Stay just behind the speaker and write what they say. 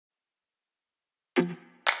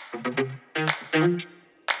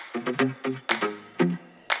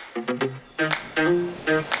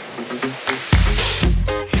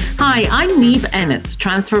Hi, I'm Niamh Ennis,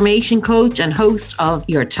 transformation coach and host of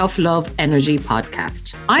your Tough Love Energy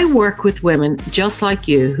podcast. I work with women just like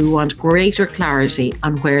you who want greater clarity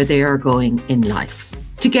on where they are going in life.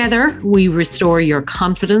 Together, we restore your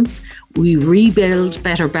confidence, we rebuild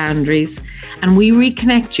better boundaries, and we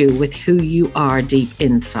reconnect you with who you are deep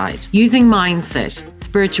inside. Using mindset,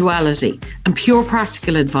 spirituality, and pure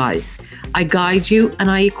practical advice, I guide you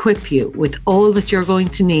and I equip you with all that you're going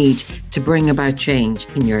to need to bring about change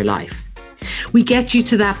in your life. We get you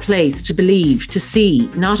to that place to believe, to see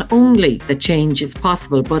not only that change is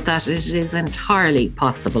possible, but that it is entirely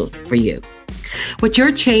possible for you. What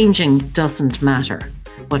you're changing doesn't matter.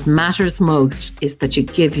 What matters most is that you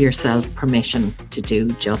give yourself permission to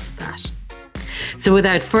do just that. So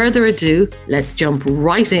without further ado, let's jump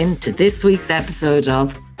right into this week's episode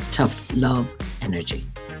of Tough Love Energy.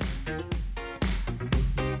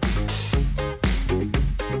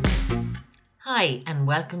 Hi, and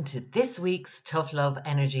welcome to this week's Tough Love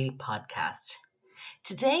Energy podcast.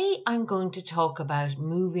 Today, I'm going to talk about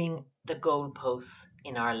moving the goalposts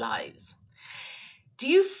in our lives. Do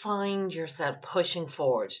you find yourself pushing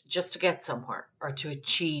forward just to get somewhere or to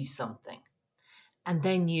achieve something? And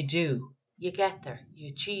then you do. You get there, you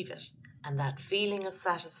achieve it, and that feeling of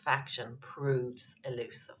satisfaction proves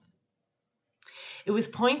elusive. It was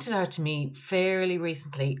pointed out to me fairly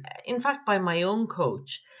recently, in fact by my own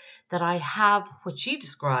coach, that I have what she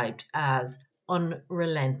described as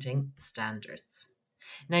unrelenting standards.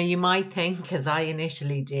 Now you might think, as I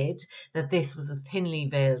initially did, that this was a thinly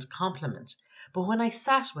veiled compliment. But when I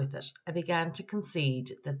sat with it, I began to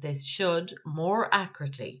concede that this should more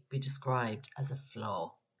accurately be described as a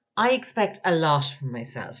flaw. I expect a lot from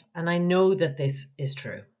myself, and I know that this is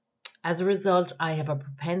true. As a result, I have a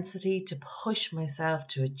propensity to push myself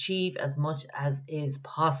to achieve as much as is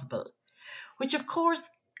possible, which of course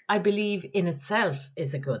I believe in itself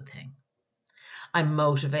is a good thing. I'm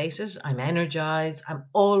motivated, I'm energized, I'm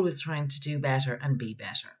always trying to do better and be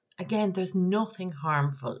better. Again, there's nothing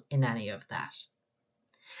harmful in any of that.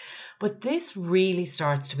 But this really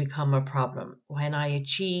starts to become a problem when I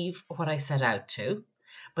achieve what I set out to,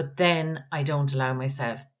 but then I don't allow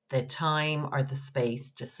myself the time or the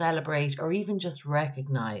space to celebrate or even just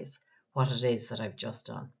recognize what it is that I've just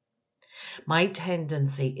done. My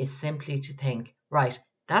tendency is simply to think, right,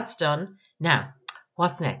 that's done. Now,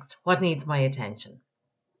 what's next? What needs my attention?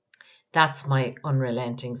 That's my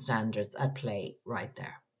unrelenting standards at play right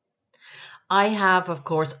there. I have, of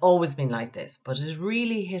course, always been like this, but it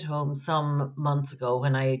really hit home some months ago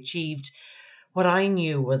when I achieved what I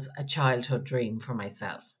knew was a childhood dream for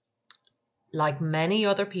myself. Like many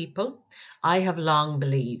other people, I have long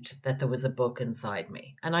believed that there was a book inside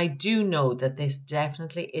me, and I do know that this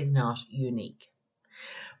definitely is not unique.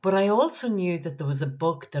 But I also knew that there was a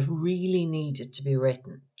book that really needed to be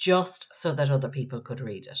written just so that other people could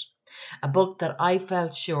read it. A book that I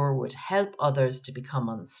felt sure would help others to become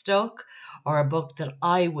unstuck, or a book that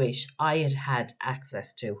I wish I had had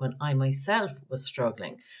access to when I myself was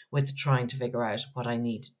struggling with trying to figure out what I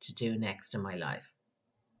needed to do next in my life.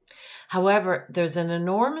 However, there's an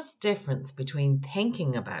enormous difference between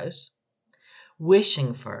thinking about,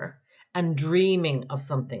 wishing for, and dreaming of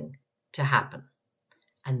something to happen,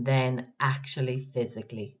 and then actually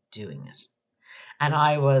physically doing it. And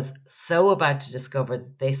I was so about to discover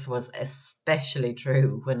that this was especially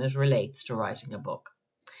true when it relates to writing a book.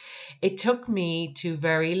 It took me 2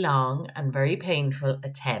 very long and very painful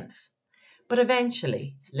attempts, but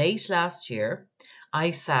eventually, late last year,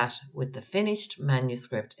 I sat with the finished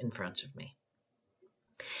manuscript in front of me.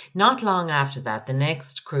 Not long after that, the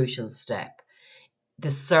next crucial step, the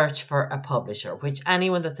search for a publisher, which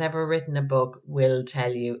anyone that's ever written a book will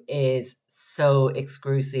tell you is so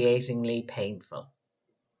excruciatingly painful.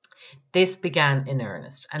 This began in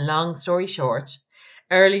earnest, and long story short,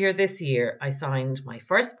 earlier this year I signed my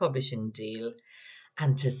first publishing deal,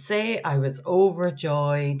 and to say I was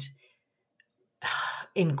overjoyed,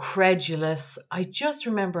 incredulous, I just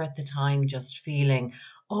remember at the time just feeling,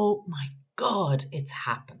 oh my God, it's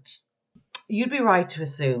happened. You'd be right to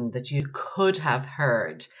assume that you could have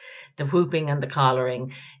heard the whooping and the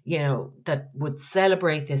collaring, that would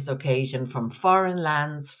celebrate this occasion from foreign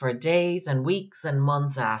lands for days and weeks and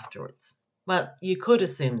months afterwards. Well, you could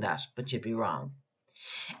assume that, but you'd be wrong.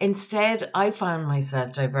 Instead, I found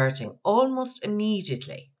myself diverting almost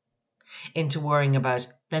immediately into worrying about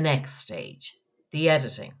the next stage, the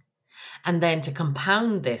editing. And then to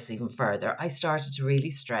compound this even further, I started to really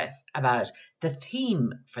stress about the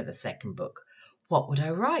theme for the second book. What would I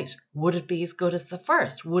write? Would it be as good as the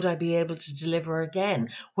first? Would I be able to deliver again?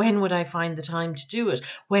 When would I find the time to do it?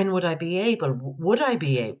 When would I be able? Would I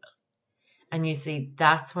be able? And you see,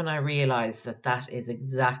 that's when I realized that that is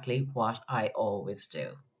exactly what I always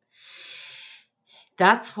do.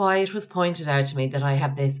 That's why it was pointed out to me that I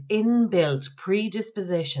have this inbuilt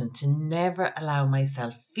predisposition to never allow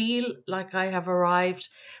myself feel like I have arrived,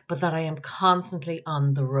 but that I am constantly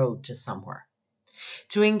on the road to somewhere.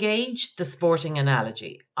 To engage the sporting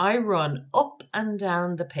analogy, I run up and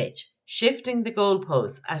down the pitch, shifting the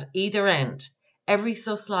goalposts at either end, every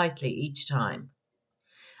so slightly each time.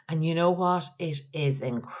 And you know what? It is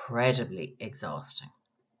incredibly exhausting.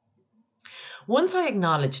 Once I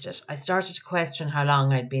acknowledged it, I started to question how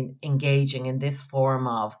long I'd been engaging in this form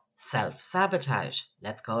of self sabotage.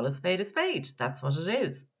 Let's call a spade a spade. That's what it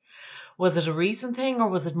is. Was it a recent thing or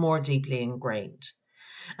was it more deeply ingrained?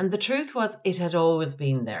 And the truth was, it had always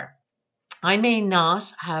been there. I may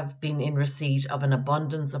not have been in receipt of an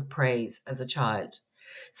abundance of praise as a child.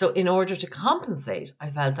 So, in order to compensate,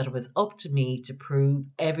 I felt that it was up to me to prove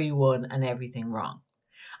everyone and everything wrong.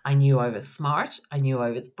 I knew I was smart. I knew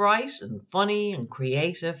I was bright and funny and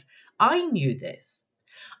creative. I knew this.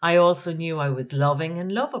 I also knew I was loving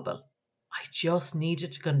and lovable. I just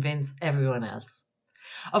needed to convince everyone else.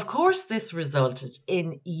 Of course, this resulted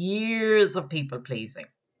in years of people pleasing,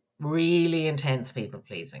 really intense people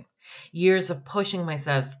pleasing, years of pushing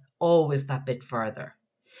myself always that bit further.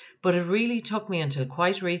 But it really took me until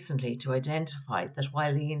quite recently to identify that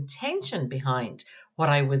while the intention behind what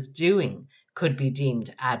I was doing could be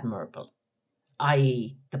deemed admirable,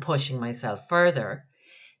 i.e., the pushing myself further,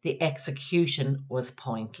 the execution was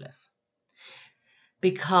pointless.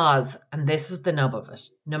 Because, and this is the nub of it,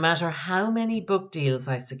 no matter how many book deals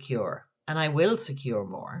I secure, and I will secure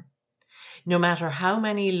more, no matter how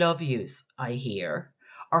many love yous I hear,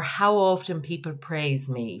 or how often people praise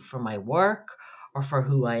me for my work or for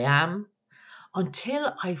who I am,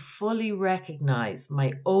 until I fully recognize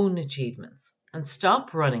my own achievements and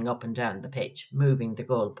stop running up and down the pitch, moving the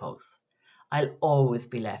goalposts, I'll always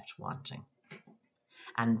be left wanting.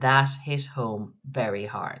 And that hit home very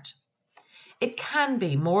hard. It can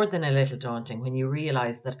be more than a little daunting when you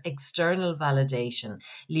realize that external validation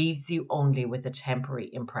leaves you only with a temporary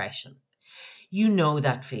impression. You know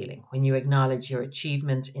that feeling when you acknowledge your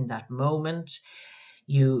achievement in that moment.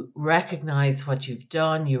 You recognize what you've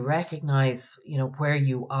done, you recognize, where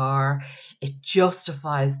you are. It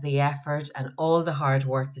justifies the effort and all the hard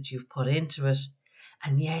work that you've put into it.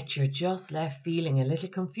 And yet you're just left feeling a little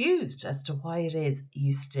confused as to why it is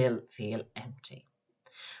you still feel empty.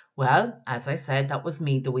 Well, as I said, that was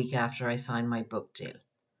me the week after I signed my book deal.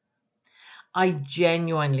 I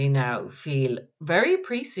genuinely now feel very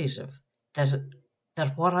appreciative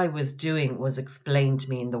that what I was doing was explained to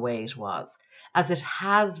me in the way it was, as it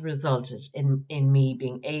has resulted in me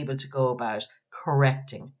being able to go about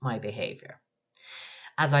correcting my behavior.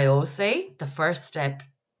 As I always say, the first step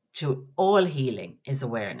to all healing is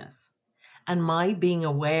awareness. And my being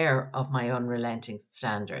aware of my unrelenting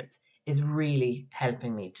standards is really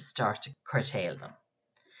helping me to start to curtail them.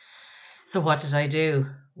 So what did I do?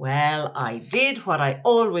 Well, I did what I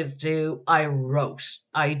always do. I wrote.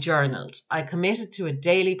 I journaled. I committed to a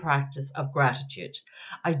daily practice of gratitude.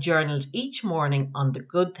 I journaled each morning on the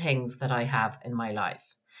good things that I have in my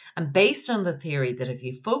life. And based on the theory that if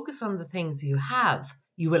you focus on the things you have,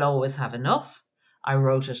 you will always have enough, I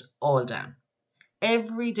wrote it all down.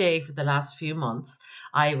 Every day for the last few months,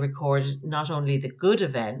 I recorded not only the good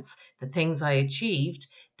events, the things I achieved,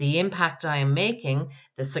 the impact I am making,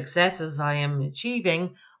 the successes I am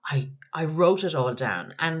achieving. I wrote it all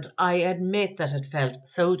down, and I admit that it felt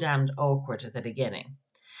so damned awkward at the beginning.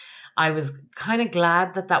 I was kind of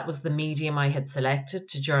glad that that was the medium I had selected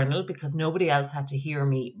to journal because nobody else had to hear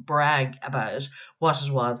me brag about what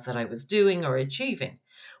it was that I was doing or achieving,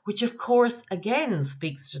 which of course again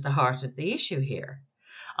speaks to the heart of the issue here.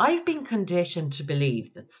 I've been conditioned to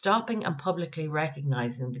believe that stopping and publicly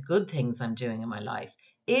recognizing the good things I'm doing in my life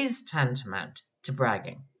is tantamount to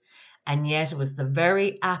bragging. And yet it was the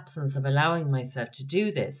very absence of allowing myself to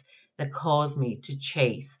do this that caused me to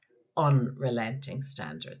chase unrelenting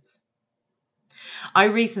standards. I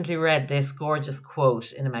recently read this gorgeous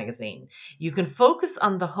quote in a magazine. You can focus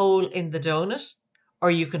on the hole in the donut, or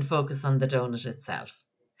you can focus on the donut itself.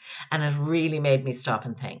 And it really made me stop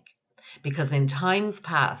and think. Because in times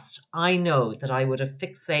past, I know that I would have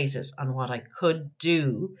fixated on what I could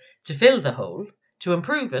do to fill the hole, to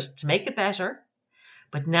improve it, to make it better.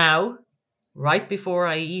 But now, right before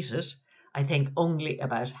I eat it, I think only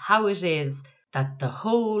about how it is that the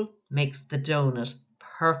hole makes the donut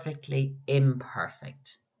perfectly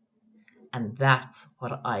imperfect. And that's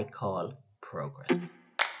what I call progress.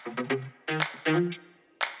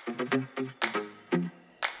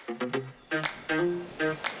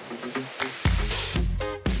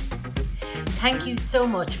 Thank you so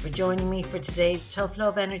much for joining me for today's Tough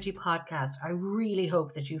Love Energy podcast. I really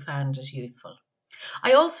hope that you found it useful.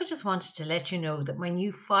 I also just wanted to let you know that my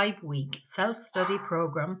new 5-week self-study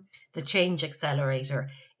program, The Change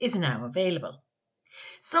Accelerator, is now available.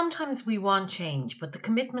 Sometimes we want change, but the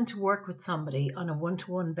commitment to work with somebody on a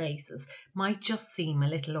one-to-one basis might just seem a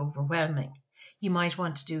little overwhelming. You might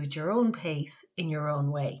want to do it at your own pace, in your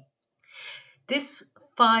own way. This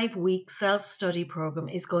 5-week self-study program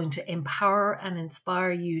is going to empower and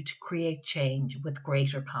inspire you to create change with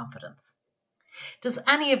greater confidence. Does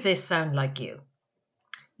any of this sound like you?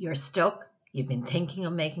 You're stuck, you've been thinking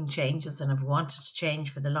of making changes and have wanted to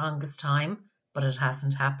change for the longest time, but it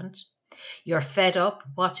hasn't happened. You're fed up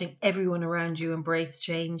watching everyone around you embrace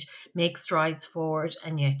change, make strides forward,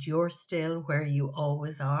 and yet you're still where you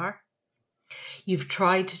always are. You've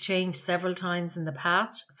tried to change several times in the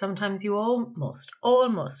past. Sometimes you almost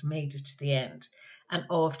made it to the end, and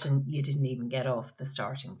often you didn't even get off the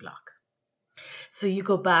starting block. So you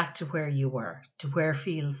go back to where you were, to where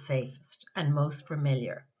feels safest and most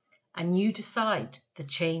familiar, and you decide the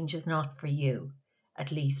change is not for you,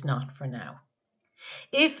 at least not for now.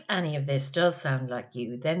 If any of this does sound like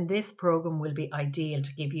you, then this program will be ideal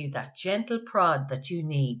to give you that gentle prod that you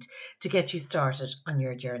need to get you started on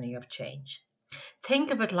your journey of change.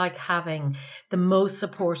 Think of it like having the most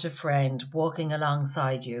supportive friend walking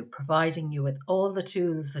alongside you, providing you with all the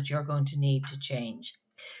tools that you're going to need to change,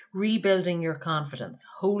 rebuilding your confidence,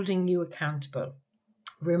 holding you accountable,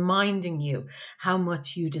 reminding you how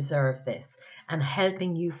much you deserve this, and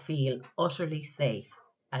helping you feel utterly safe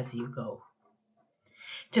as you go.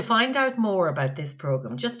 To find out more about this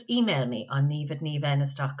program, just email me on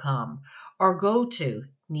niamh@niamhennis.com or go to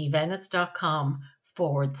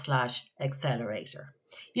niamhennis.com/accelerator.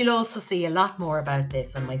 You'll also see a lot more about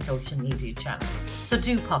this on my social media channels, so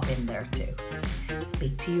do pop in there too.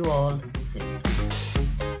 Speak to you all soon.